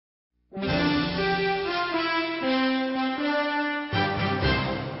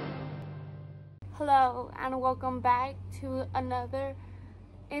Hello and welcome back to another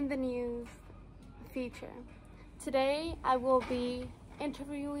In the News feature. Today I will be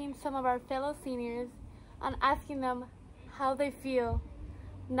interviewing some of our fellow seniors and asking them how they feel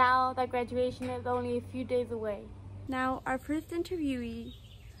now that graduation is only a few days away. Now our first interviewee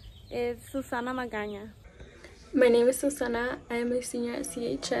is Susana Magaña. My name is Susana. I am a senior at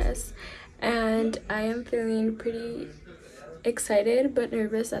CHS and I am feeling pretty excited but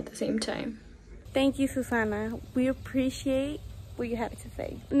nervous at the same time. Thank you, Susana. We appreciate what you have to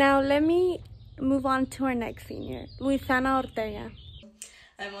say. Now let me move on to our next senior, Luisana Ortega.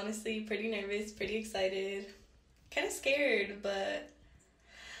 I'm honestly pretty nervous, pretty excited, kind of scared, but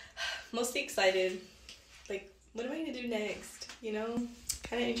mostly excited. Like, what am I gonna do next? You know,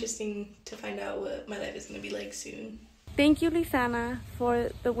 kind of interesting to find out what my life is gonna be like soon. Thank you, Luisana, for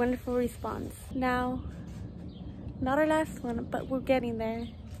the wonderful response. Now, not our last one, but we're getting there,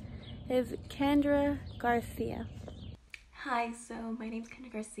 is Kendra Garcia. Hi, so my name's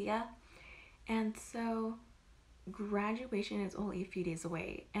Kendra Garcia, and so graduation is only a few days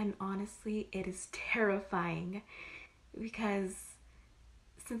away, and honestly it is terrifying because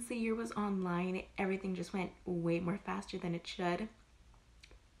since the year was online, everything just went way more faster than it should,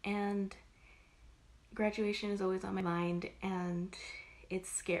 and graduation is always on my mind and it's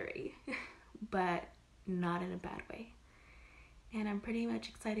scary but not in a bad way, and I'm pretty much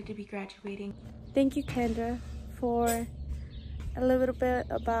excited to be graduating. Thank you, Kendra, for a little bit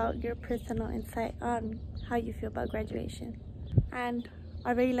about your personal insight on how you feel about graduation. And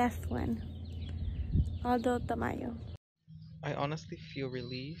our very last one, Aldo Tamayo. I honestly feel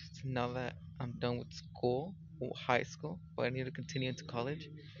relieved now that I'm done with school, high school, but I need to continue into college.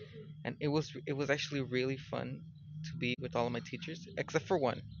 And it was actually really fun to be with all of my teachers, except for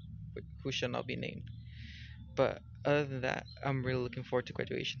one, who shall not be named. But other than that, I'm really looking forward to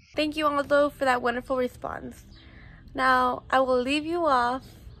graduation. Thank you, Aldo, for that wonderful response. Now, I will leave you off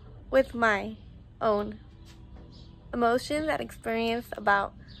with my own emotions and experience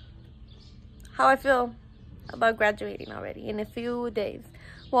about how I feel about graduating already in a few days.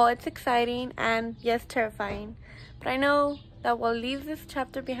 Well, it's exciting and yes, terrifying, but I know that we'll leave this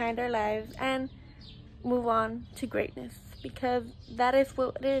chapter behind our lives and move on to greatness, because that is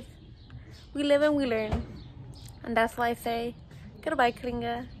what it is. We live and we learn, and that's why I say goodbye,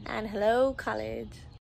 Klinga, and hello, college.